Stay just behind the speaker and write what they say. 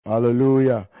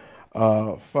Hallelujah.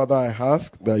 Father, I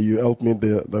ask that you help me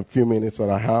the few minutes that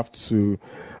I have to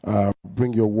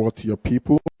bring your word to your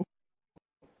people,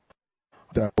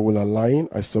 that will align.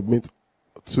 I submit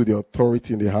to the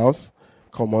authority in the house.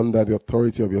 Come under the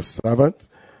authority of your servant,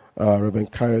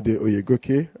 Reverend Kayode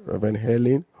Oyegoke, Reverend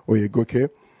Helen Oyegoke,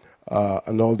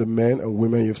 and all the men and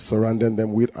women you've surrounded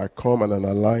them with. I come and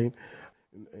align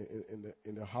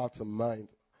in the hearts and mind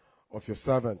of your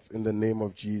servants in the name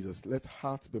of Jesus. Let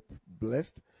hearts be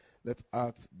blessed. Let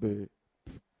hearts be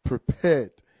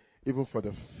prepared even for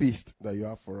the feast that you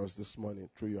have for us this morning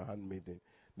through your handmaiden.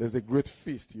 There's a great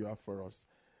feast you have for us.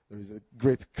 There is a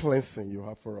great cleansing you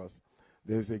have for us.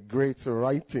 There's a great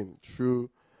writing through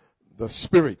the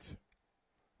Spirit,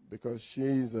 because she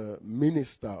is a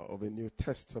minister of a New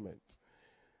Testament.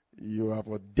 You have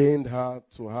ordained her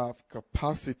to have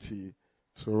capacity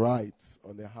to write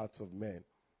on the hearts of men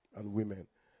and women.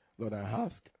 Lord, I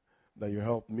ask that you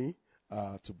help me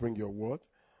to bring your word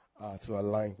to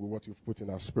align with what you've put in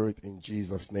our spirit in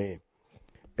Jesus' name.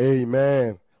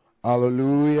 Amen.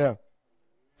 Hallelujah.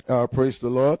 Praise the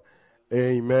Lord.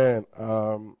 Amen.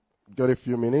 Got a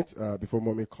few minutes before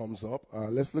mommy comes up.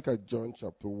 Let's look at John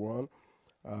chapter 1.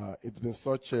 It's been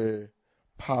such a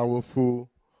powerful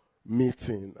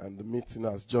meeting, and the meeting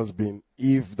has just been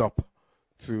eaved up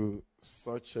to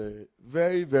such a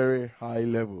very, very high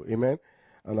level. Amen.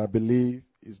 And I believe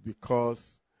it's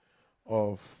because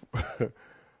of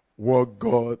what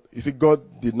God, you see,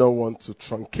 God did not want to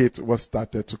truncate what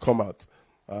started to come out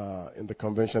in the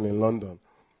convention in London.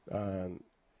 And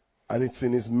it's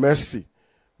in his mercy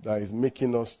that is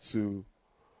making us to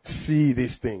see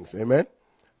these things. Amen.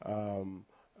 And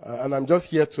I'm just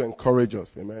here to encourage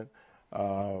us. Amen.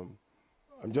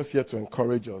 I'm just here to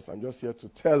encourage us. I'm just here to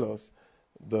tell us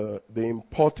the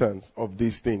importance of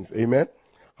these things. Amen.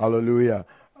 Hallelujah.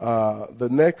 The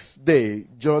next day,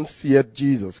 John seeth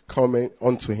Jesus coming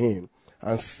unto him,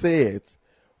 and saith,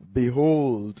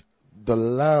 Behold, the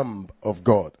Lamb of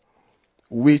God,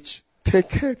 which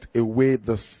taketh away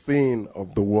the sin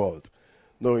of the world.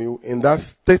 No, in that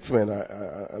statement,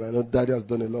 and I know Daddy has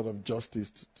done a lot of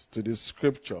justice to this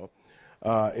scripture.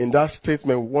 In that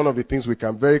statement, one of the things we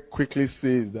can very quickly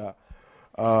see is that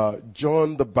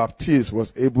John the Baptist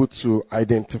was able to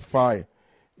identify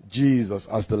Jesus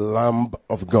as the Lamb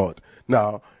of God.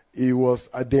 Now, he was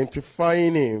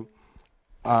identifying him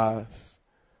as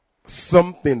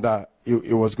something that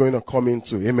he was going to come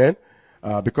into. Amen.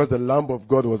 Because the Lamb of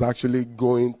God was actually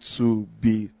going to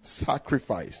be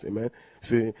sacrificed. Amen.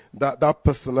 See, that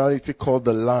personality called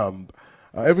the Lamb,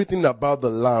 everything about the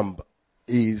Lamb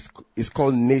is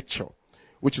called nature,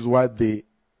 which is why the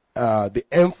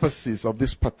emphasis of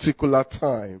this particular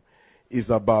time is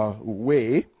about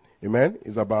way, amen,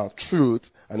 is about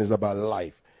truth, and is about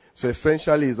life. So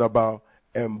essentially it's about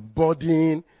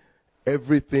embodying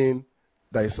everything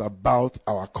that is about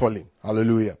our calling.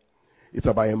 Hallelujah. It's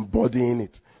about embodying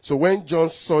it. So when John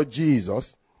saw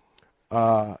Jesus,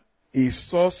 he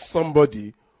saw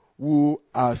somebody who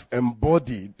has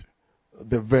embodied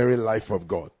the very life of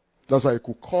God. That's why you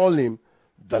could call him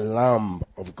the Lamb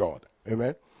of God.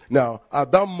 Amen. Now,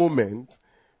 at that moment,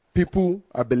 people,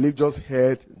 I believe, just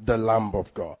heard the Lamb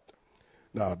of God.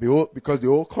 Now, because the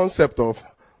whole concept of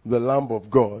the Lamb of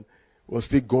God was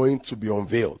still going to be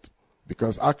unveiled.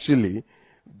 Because actually,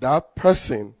 that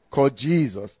person called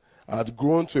Jesus had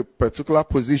grown to a particular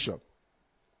position.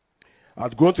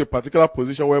 Had grown to a particular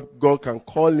position where God can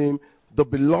call him the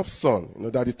beloved son. You know,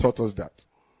 Daddy taught us that.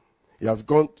 He has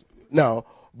gone now,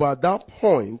 but at that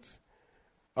point,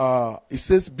 it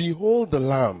says, Behold the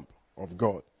Lamb of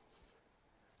God.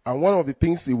 And one of the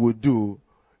things he will do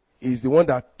is the one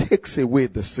that takes away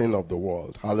the sin of the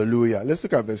world. Hallelujah. Let's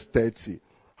look at verse 30.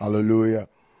 Hallelujah.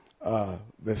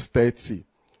 Verse 30.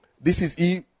 This is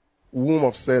he whom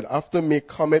have said, After me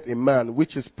cometh a man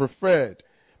which is preferred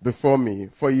before me,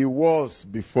 for he was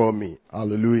before me.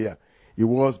 Hallelujah. He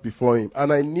was before him.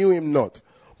 And I knew him not,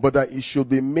 but that he should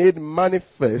be made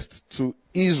manifest to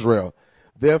Israel.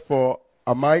 Therefore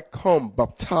am I come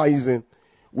baptizing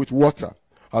with water.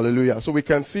 Hallelujah. So we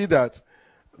can see that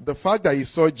the fact that he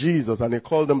saw Jesus and he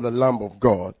called him the Lamb of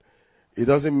God, it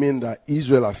doesn't mean that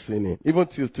Israel has seen him. Even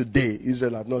till today,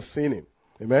 Israel has not seen him.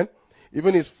 Amen.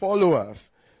 Even his followers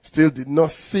still did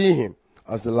not see him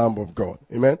as the Lamb of God.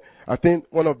 Amen. I think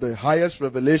one of the highest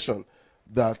revelation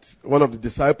that one of the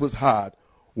disciples had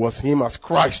was him as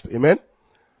Christ. Amen.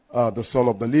 The Son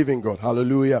of the living God.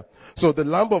 Hallelujah. So the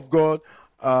Lamb of God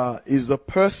is a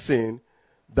person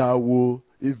that will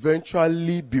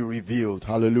eventually be revealed.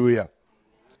 Hallelujah.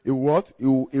 It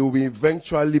will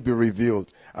eventually be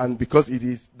revealed. And because it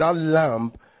is that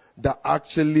Lamb that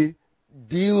actually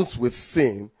deals with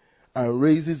sin and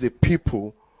raises a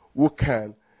people who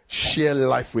can share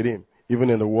life with him, even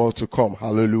in the world to come.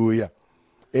 Hallelujah.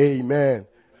 Amen.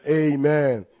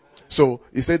 Amen. So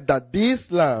he said that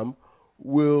this lamb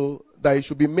that it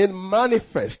should be made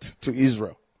manifest to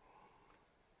Israel.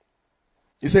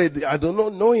 He said, I do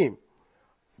not know him,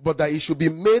 but that it should be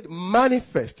made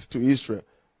manifest to Israel.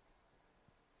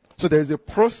 So there's a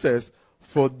process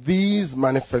for these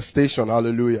manifestation.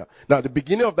 Hallelujah. Now, the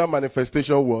beginning of that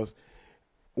manifestation was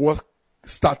what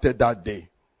started that day.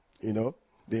 You know,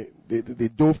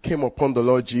 the dove came upon the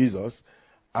Lord Jesus,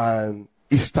 and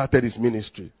he started his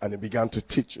ministry, and he began to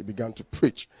teach, he began to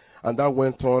preach. And that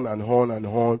went on and on and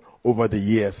on over the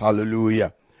years.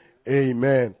 Hallelujah.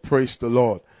 Amen. Praise the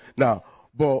Lord. Now,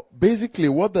 but basically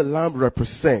what the lamb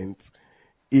represents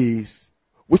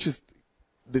which is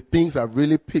the things I've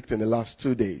really picked in the last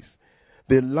 2 days.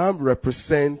 The lamb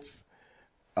represents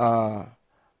the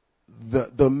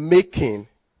making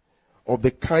of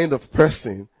the kind of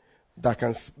person that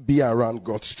can be around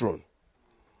God's throne.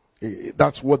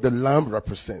 That's what the lamb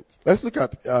represents. Let's look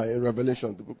at in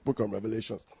Revelation, the book of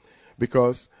Revelations.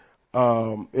 Because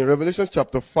in Revelation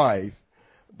chapter 5,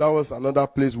 that was another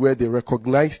place where they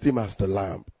recognized him as the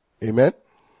lamb. Amen.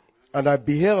 And I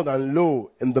beheld, and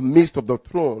lo, in the midst of the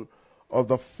throne of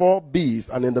the 4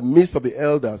 beasts, and in the midst of the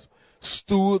elders,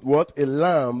 stood what? A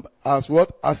lamb, as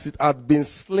it had been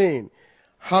slain,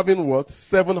 having what?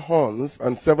 7 horns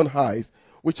and 7 eyes,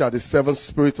 which are the 7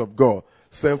 spirits of God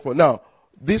sent for. Now,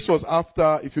 this was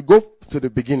after, if you go to the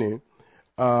beginning,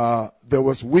 there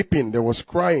was weeping, there was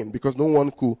crying, because no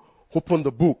one could open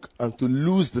the book and to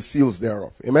loose the seals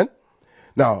thereof. Amen?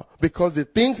 Now, because the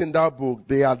things in that book,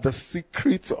 they are the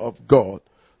secrets of God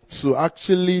to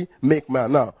actually make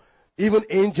man. Now, even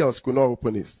angels could not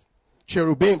open this.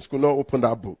 Cherubims could not open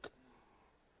that book.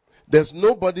 There's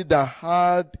nobody that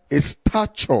had a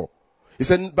stature. He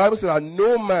said, the Bible says that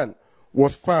no man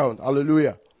was found.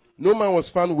 Hallelujah. No man was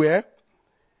found where?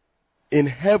 In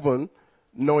heaven,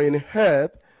 nor in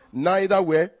earth, neither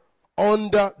where?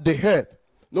 Under the earth.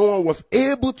 No one was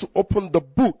able to open the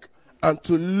book and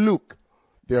to look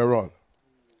thereon.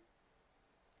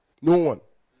 No one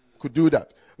could do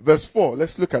that. Verse 4,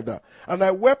 let's look at that. And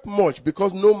I wept much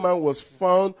because no man was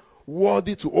found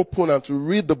worthy to open and to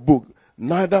read the book,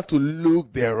 neither to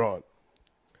look thereon.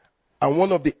 And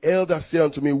one of the elders said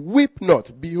unto me, weep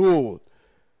not, behold,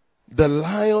 the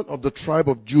Lion of the tribe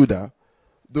of Judah,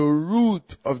 the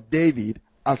root of David,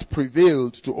 hath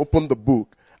prevailed to open the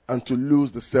book and to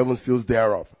loose the 7 seals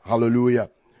thereof. Hallelujah.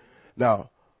 Now,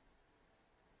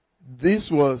 this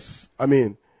was,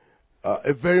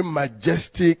 a very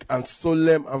majestic and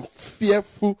solemn and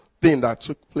fearful thing that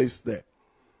took place there.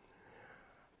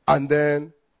 And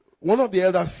then one of the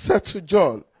elders said to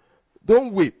John,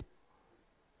 don't weep.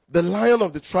 The Lion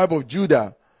of the tribe of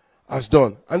Judah has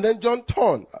done. And then John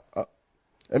turned.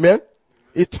 Amen?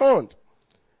 He turned.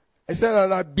 He said,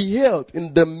 and I beheld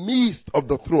in the midst of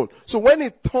the throne. So when he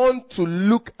turned to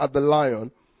look at the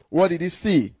lion, what did he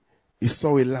see? He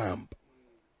saw a lamb.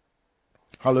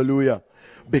 Hallelujah.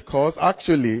 Because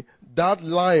actually, that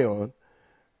lion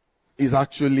is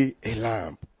actually a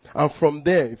lamb. And from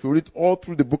there, if you read all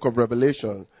through the book of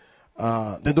Revelation,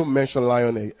 they don't mention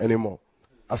lion anymore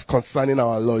as concerning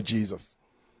our Lord Jesus.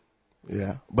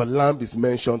 Yeah. But lamb is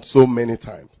mentioned so many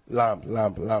times. Lamb,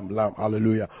 lamb, lamb, lamb.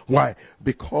 Hallelujah. Why?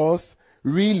 Because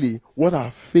really what our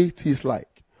faith is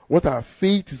like, what our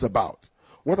faith is about,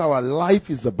 what our life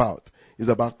is about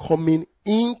coming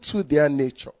into their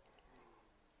nature.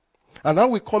 And how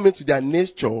we come into their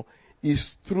nature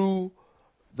is through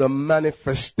the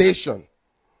manifestation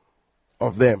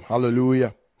of them.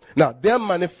 Hallelujah. Now, their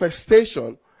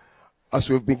manifestation, as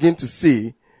we begin to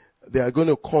see, they are going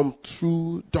to come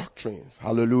through doctrines.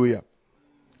 Hallelujah.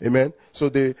 Amen. So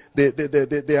they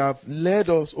have led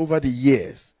us over the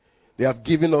years. They have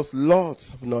given us lots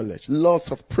of knowledge,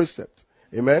 lots of precept.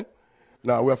 Amen.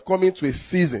 Now, we have come into a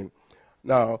season.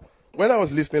 Now, when I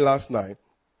was listening last night,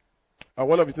 and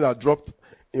one of the things that dropped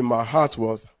in my heart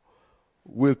was,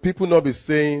 will people not be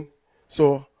saying,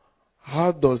 so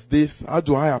how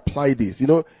do I apply this? You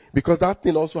know, because that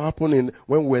thing also happened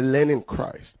when we're learning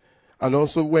Christ. And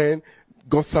also when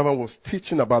God's servant was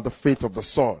teaching about the faith of the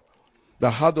Son.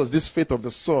 That how does this faith of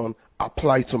the Son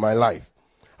apply to my life?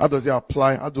 How does it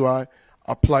apply? How do I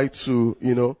apply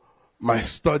to, my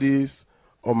studies,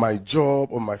 or my job,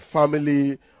 or my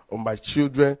family, or my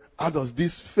children? How does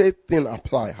this faith thing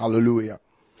apply? Hallelujah.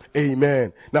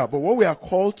 Amen. Now, but what we are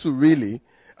called to really,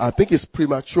 I think it's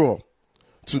premature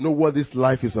to know what this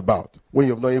life is about when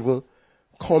you've not even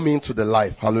come into the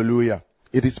life. Hallelujah.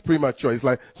 It is premature. It's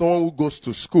like someone who goes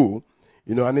to school,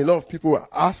 And a lot of people will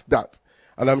ask that.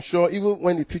 And I'm sure even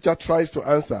when the teacher tries to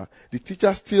answer, the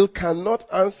teacher still cannot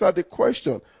answer the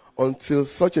question until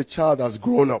such a child has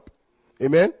grown up.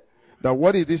 Amen? That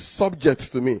what is this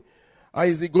subject to me? How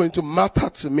is it going to matter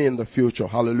to me in the future?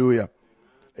 Hallelujah.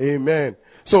 Amen.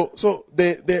 So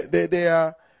they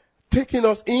are taking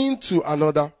us into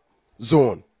another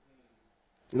zone.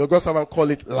 God's servant call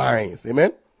it lines.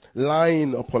 Amen?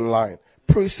 Line upon line.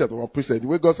 Precept upon precept. The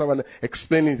way God's servant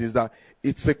explain it is that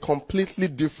it's a completely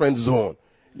different zone.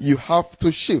 You have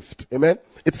to shift. Amen?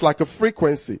 It's like a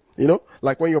frequency.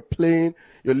 Like when you're playing,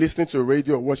 you're listening to a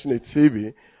radio or watching a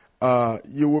TV,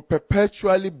 you will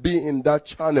perpetually be in that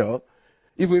channel,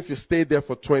 even if you stay there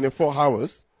for 24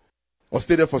 hours, or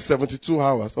stay there for 72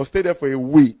 hours, or stay there for a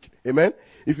week. Amen?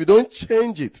 If you don't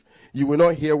change it, you will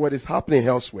not hear what is happening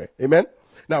elsewhere. Amen?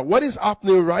 Now, what is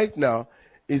happening right now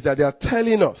is that they are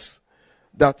telling us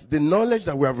that the knowledge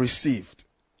that we have received,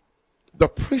 the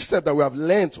precept that we have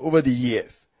learned over the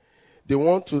years, they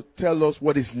want to tell us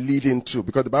what is leading to,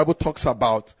 because the Bible talks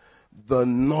about the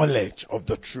knowledge of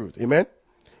the truth. Amen?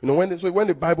 When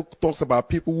the Bible talks about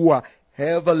people who are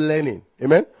ever learning,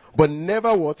 amen, but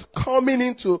never what? Coming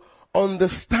into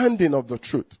understanding of the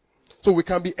truth. So we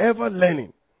can be ever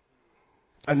learning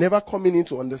and never coming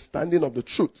into understanding of the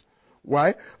truth.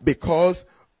 Why? Because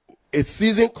a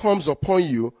season comes upon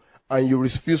you and you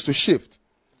refuse to shift.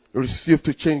 You refuse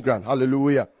to change ground.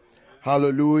 Hallelujah.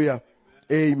 Hallelujah.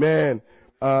 Amen.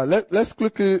 Let's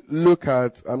quickly look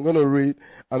at, I'm going to read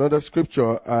another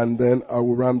scripture and then I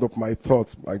will round up my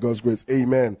thoughts by God's grace.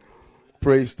 Amen.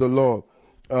 Praise the Lord.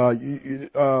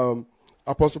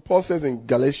 Apostle Paul says in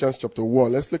Galatians chapter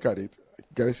 1, let's look at it.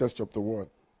 Galatians chapter 1.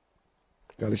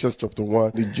 Galatians chapter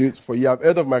 1. The Jews, for ye have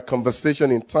heard of my conversation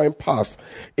in time past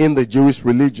in the Jewish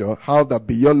religion, how that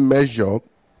beyond measure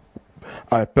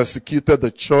I persecuted the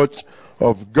church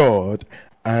of God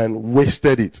and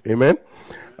wasted it. Amen.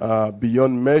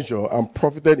 Beyond measure and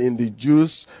profited in the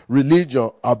Jews' religion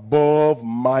above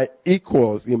my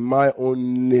equals in my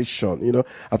own nation.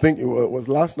 I think it was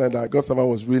last night that God's servant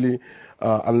was really,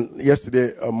 and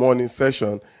yesterday a morning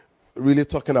session, really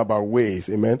talking about ways.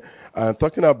 Amen. And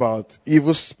talking about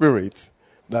evil spirits,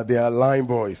 that they are lying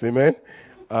boys. Amen.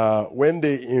 When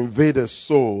they invade a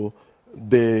soul,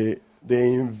 they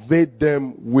invade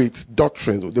them with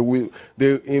doctrines.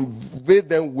 They invade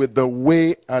them with the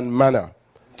way and manner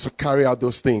to carry out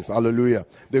those things. Hallelujah.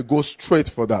 They go straight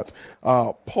for that.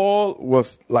 Paul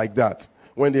was like that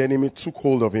when the enemy took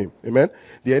hold of him. Amen.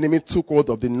 The enemy took hold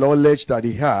of the knowledge that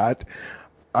he had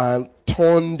and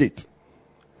turned it.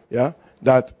 Yeah.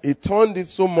 That he turned it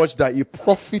so much that he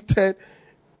profited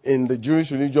in the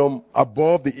Jewish religion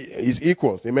above his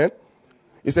equals. Amen.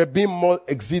 He said, being more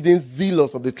exceeding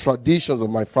zealous of the traditions of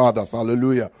my fathers.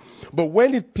 Hallelujah. But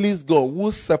when it pleased God,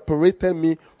 who separated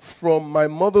me from my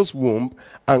mother's womb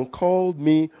and called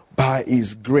me by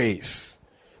his grace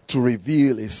to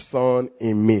reveal his son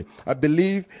in me. I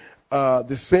believe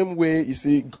the same way, you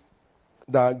see,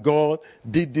 that God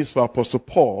did this for Apostle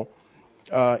Paul,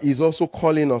 he's also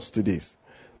calling us to this.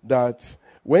 That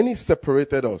when he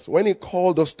separated us, when he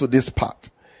called us to this path,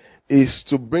 is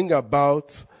to bring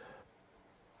about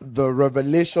the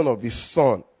revelation of his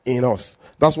son in us.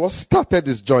 That's what started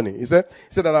this journey. He said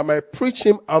that I might preach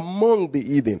him among the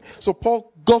heathen. So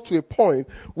Paul got to a point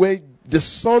where the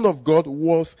Son of God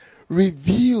was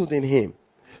revealed in him.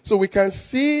 So we can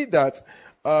see that,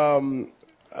 and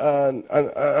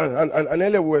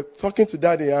earlier we were talking to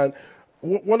Daddy, and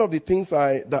one of the things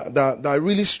that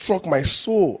really struck my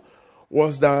soul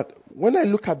was that when I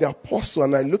look at the apostle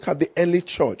and I look at the early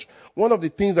church, one of the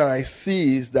things that I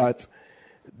see is that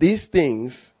these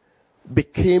things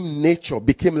became nature,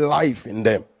 became life in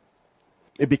them.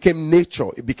 It became nature,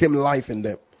 it became life in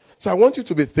them. So I want you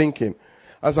to be thinking,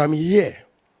 as I'm here,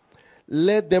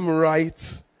 let them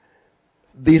write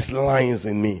these lines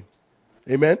in me.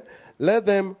 Amen? Let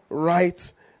them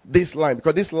write this line,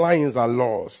 because these lines are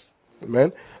laws.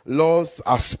 Amen? Laws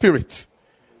are spirit.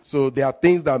 So they are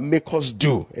things that make us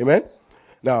do. Amen?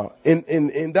 Now,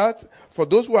 in that, for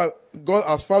those who are, God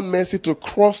has found mercy to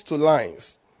cross to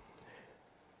lines,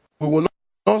 we will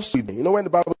not see them. When the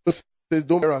Bible says,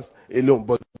 don't bear us alone,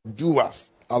 but do us.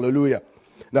 Hallelujah.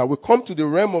 Now, we come to the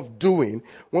realm of doing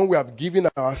when we have given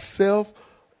ourselves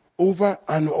over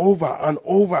and over and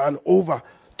over and over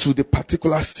to the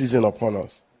particular season upon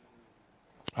us.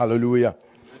 Hallelujah.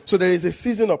 So there is a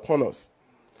season upon us.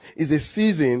 It's a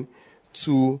season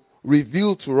to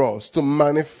reveal to us, to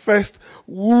manifest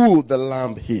who the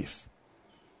Lamb is.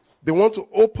 They want to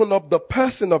open up the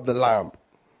person of the Lamb.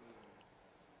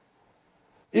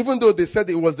 Even though they said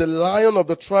it was the Lion of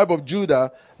the tribe of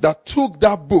Judah that took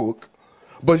that book,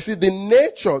 But you see, the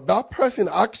nature, that person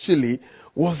actually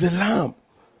was a lamb.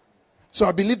 So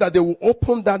I believe that they will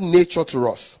open that nature to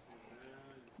us.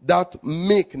 That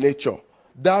meek nature.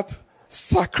 That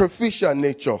sacrificial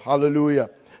nature. Hallelujah.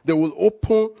 They will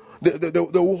open they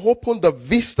will open the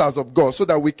vistas of God so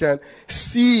that we can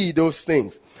see those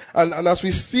things. And as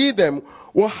we see them,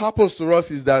 what happens to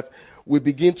us is that we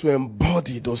begin to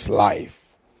embody those life.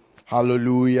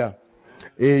 Hallelujah.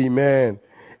 Amen.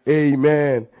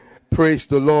 Amen. Praise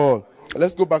the Lord.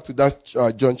 Let's go back to that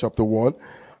John chapter 1.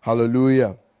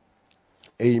 Hallelujah.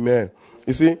 Amen.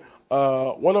 You see,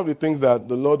 one of the things that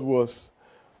the Lord was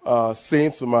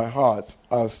saying to my heart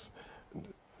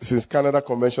since Canada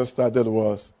Convention started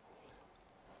was,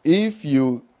 if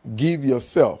you give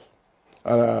yourself,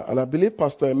 and I believe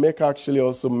Pastor Emeka actually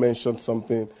also mentioned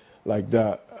something like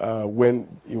that when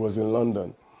he was in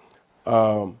London,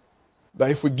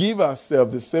 that if we give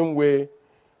ourselves the same way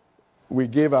we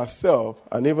gave ourselves,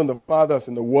 and even the fathers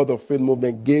in the Word of Faith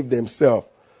movement gave themselves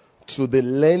to the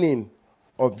learning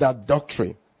of that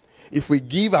doctrine, if we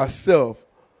give ourselves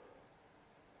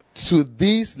to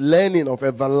this learning of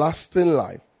everlasting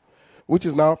life, which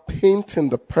is now painting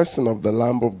the person of the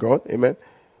Lamb of God, amen,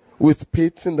 with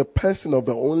painting the person of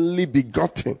the only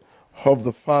begotten of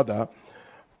the Father,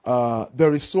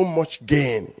 there is so much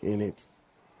gain in it.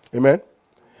 Amen?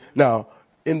 Now,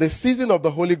 in the season of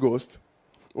the Holy Ghost,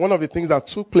 one of the things that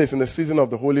took place in the season of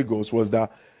the Holy Ghost was that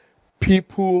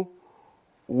people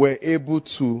were able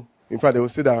to, in fact, they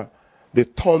would say that they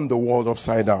turned the world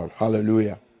upside down.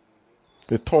 Hallelujah.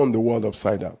 They turned the world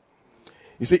upside down.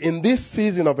 You see, in this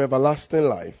season of everlasting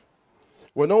life,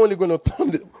 we're not only going to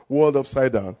turn the world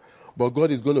upside down, but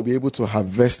God is going to be able to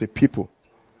harvest a people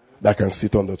that can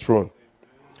sit on the throne.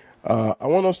 I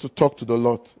want us to talk to the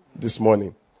Lord this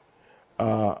morning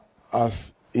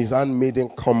as his handmaiden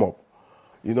come up.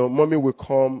 You know, mommy will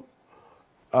come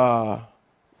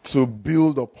to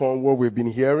build upon what we've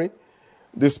been hearing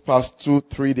this past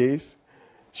 2-3 days.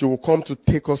 She will come to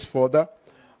take us further.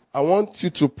 I want you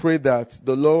to pray that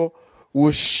the Lord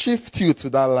will shift you to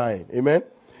that line. Amen?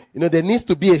 You know, there needs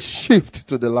to be a shift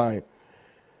to the line.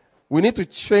 We need to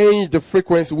change the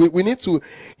frequency. We need to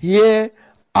hear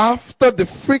after the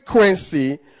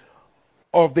frequency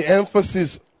of the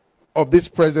emphasis of this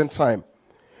present time.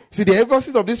 See, the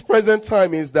emphasis of this present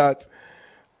time is that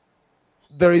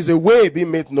there is a way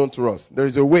being made known to us. There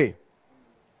is a way.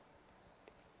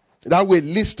 That way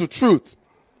leads to truth,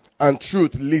 and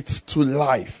truth leads to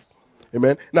life.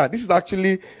 Amen. Now, this is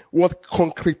actually what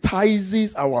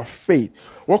concretizes our faith.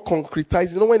 What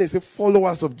concretizes, you know, when they say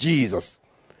followers of Jesus.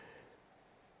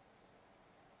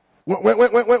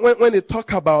 When they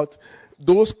talk about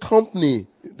those company,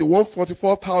 the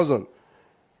 144,000,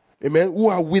 amen, who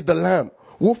are with the Lamb,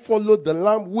 who followed the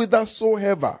Lamb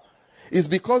whithersoever, is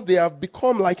because they have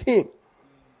become like him.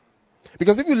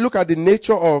 Because if you look at the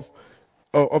nature of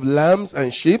lambs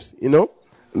and sheep, you know,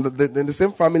 in the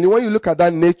same family, when you look at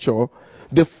that nature,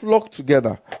 they flock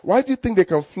together. Why do you think they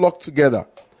can flock together?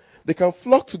 They can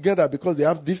flock together because they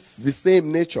have the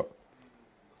same nature.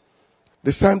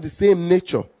 They have the same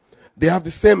nature. They have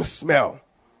the same smell.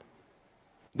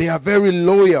 They are very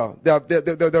loyal. They're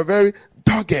very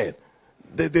dogged.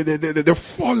 They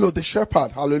follow the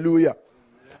shepherd. Hallelujah.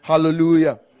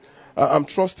 Hallelujah. I'm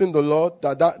trusting the Lord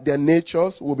that their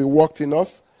natures will be worked in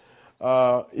us,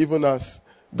 even as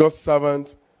God's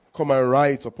servant come and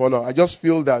write upon her. I just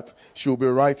feel that she will be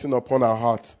writing upon our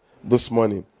heart this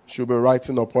morning. She will be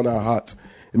writing upon our heart.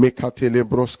 That we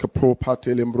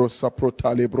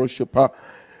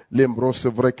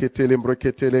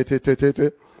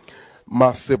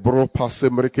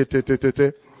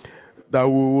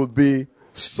will be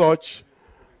such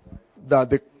that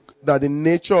the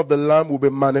nature of the Lamb will be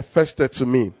manifested to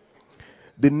me.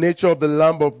 The nature of the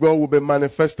Lamb of God will be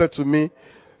manifested to me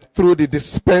through the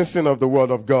dispensing of the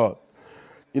word of God.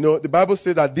 You know, the Bible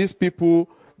says that these people,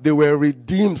 they were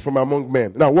redeemed from among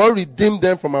men. Now, what redeemed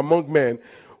them from among men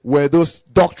were those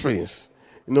doctrines.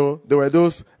 You know, there were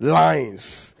those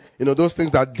lines. You know, those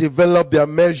things that developed their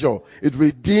measure. It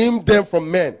redeemed them from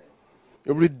men.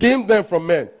 It redeemed them from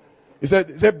men. He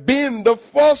said, being the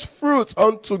first fruit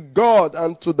unto God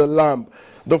and to the Lamb.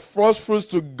 The first fruits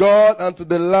to God and to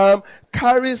the Lamb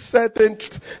carry certain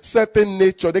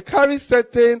nature. They carry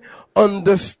certain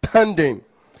understanding.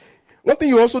 One thing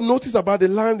you also notice about the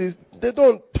Lamb is they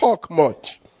don't talk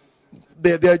much.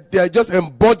 They are just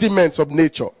embodiments of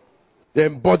nature. The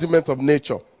embodiment of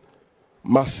nature.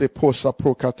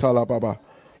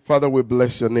 Father, we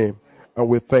bless your name and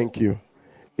we thank you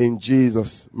in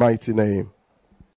Jesus' mighty name.